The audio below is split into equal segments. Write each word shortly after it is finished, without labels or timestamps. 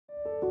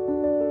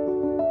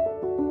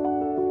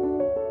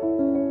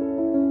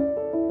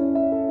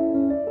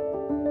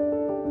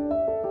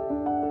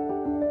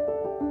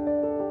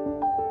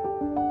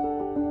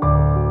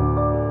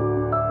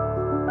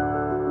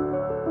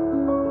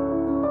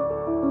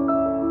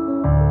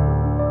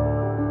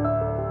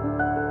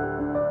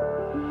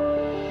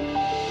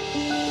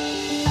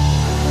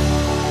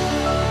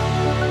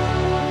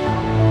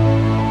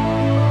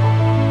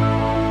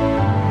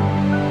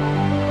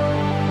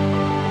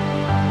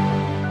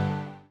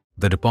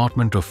the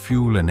Department of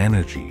Fuel and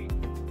Energy,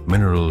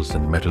 Minerals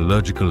and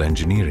Metallurgical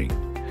Engineering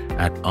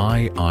at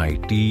IITISM,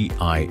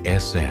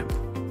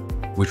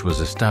 which was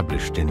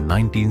established in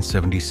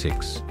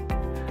 1976,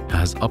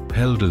 has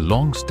upheld a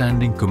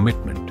long-standing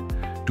commitment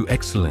to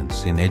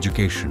excellence in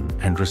education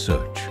and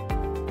research.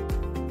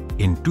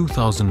 In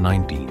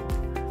 2019,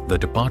 the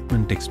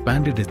department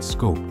expanded its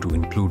scope to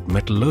include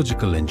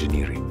metallurgical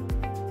engineering,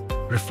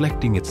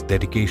 reflecting its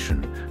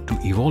dedication to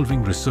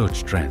evolving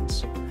research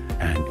trends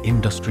and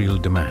industrial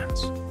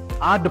demands.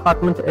 Our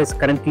department is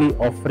currently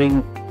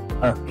offering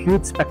a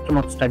huge spectrum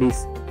of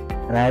studies,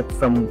 right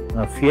from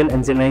fuel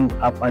engineering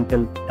up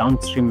until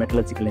downstream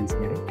metallurgical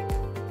engineering.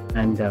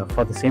 And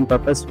for the same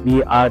purpose,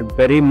 we are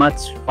very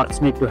much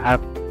fortunate to have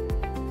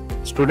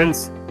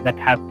students that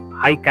have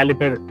high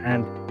caliber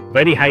and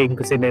very high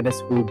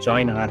inquisitiveness who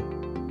join our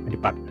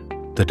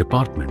department. The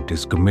department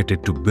is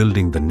committed to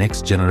building the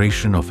next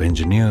generation of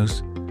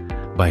engineers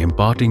by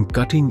imparting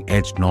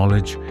cutting-edge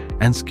knowledge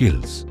and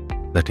skills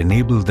that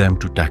enable them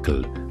to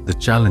tackle the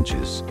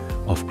challenges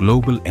of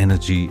global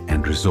energy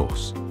and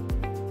resource.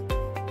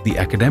 The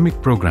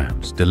academic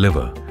programs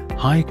deliver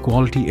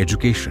high-quality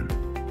education,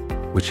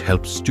 which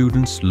helps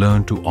students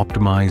learn to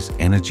optimize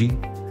energy,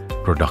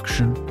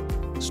 production,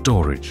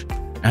 storage,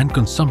 and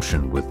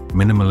consumption with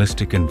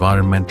minimalistic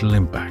environmental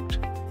impact.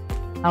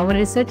 Our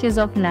research is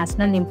of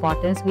national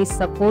importance, which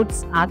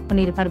supports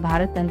Atmanirbhar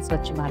Bharat and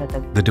Swachh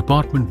Bharat. The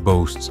department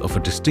boasts of a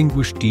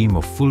distinguished team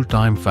of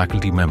full-time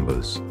faculty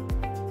members,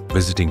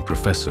 visiting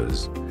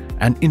professors,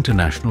 and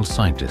international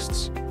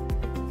scientists,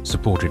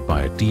 supported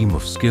by a team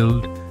of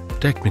skilled,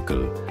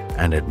 technical,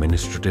 and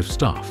administrative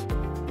staff.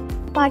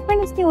 The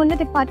department is the only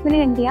department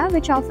in India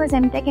which offers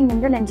MTech in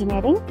Mineral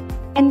Engineering.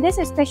 In this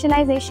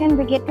specialization,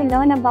 we get to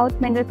learn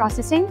about mineral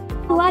processing.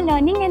 Through our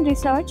learning and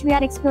research, we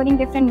are exploring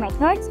different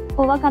methods,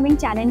 overcoming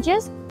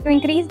challenges to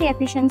increase the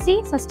efficiency,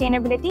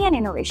 sustainability, and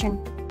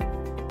innovation.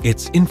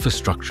 Its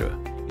infrastructure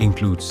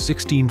includes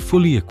 16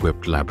 fully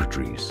equipped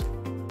laboratories,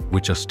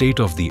 which are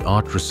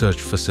state-of-the-art research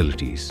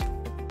facilities,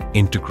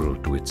 integral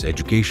to its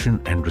education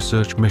and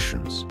research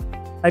missions.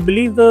 I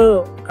believe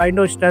the kind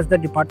of steps the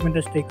department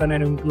has taken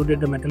and included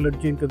the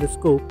metallurgy into the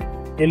scope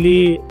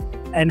really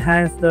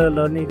enhance the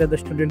learning that the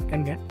student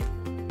can get.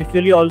 It's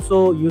really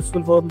also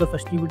useful from the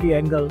sustainability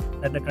angle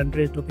that the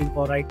country is looking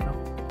for right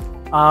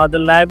now. The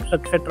labs,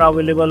 etc.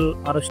 available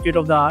are state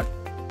of the art,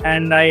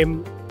 and I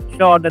am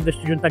sure that the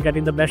students are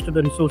getting the best of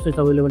the resources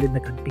available in the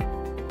country.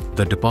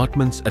 The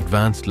department's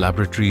advanced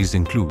laboratories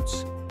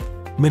includes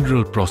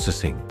mineral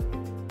processing,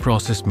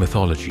 process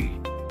mythology,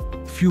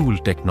 fuel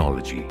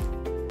technology,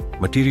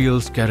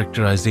 materials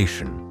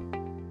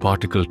characterization,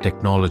 particle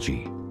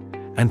technology,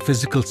 and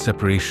physical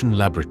separation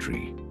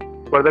laboratory.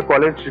 What the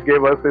college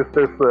gave us is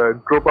this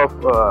group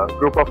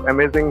of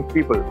amazing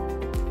people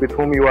with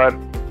whom you are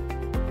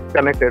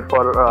connected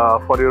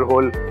for your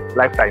whole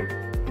lifetime,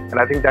 and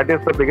I think that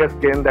is the biggest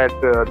gain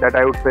that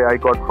I would say I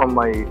got from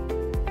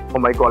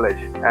my college,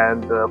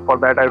 and for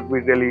that I would be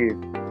really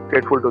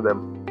grateful to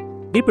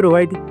them. We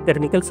provide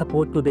technical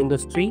support to the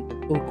industry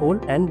in coal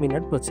and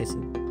mineral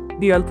processing.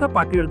 We also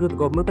partner with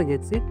government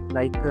agencies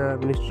like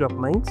Ministry of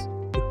Mines,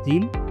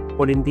 Steel,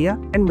 Coal India,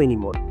 and many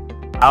more.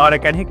 Our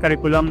academic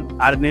curriculum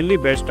are mainly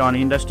based on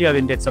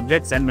industry-oriented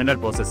subjects and mineral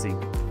processing.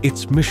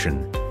 Its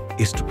mission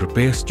is to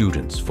prepare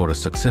students for a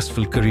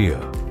successful career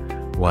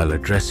while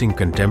addressing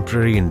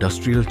contemporary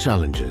industrial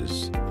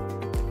challenges.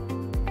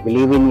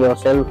 Believe in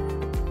yourself,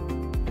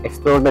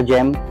 explore the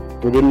gem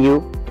within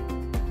you,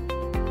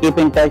 keep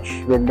in touch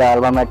with the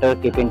alma mater,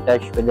 keep in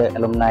touch with the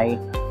alumni,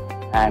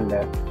 and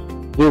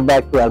give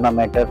back to alma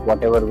mater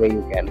whatever way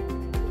you can.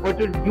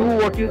 To do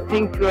what you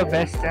think you are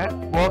best at,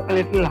 work a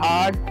little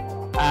hard,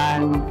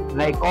 and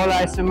like all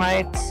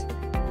ISMites,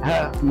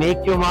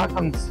 make your mark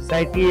on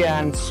society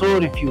and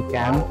soar if you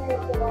can.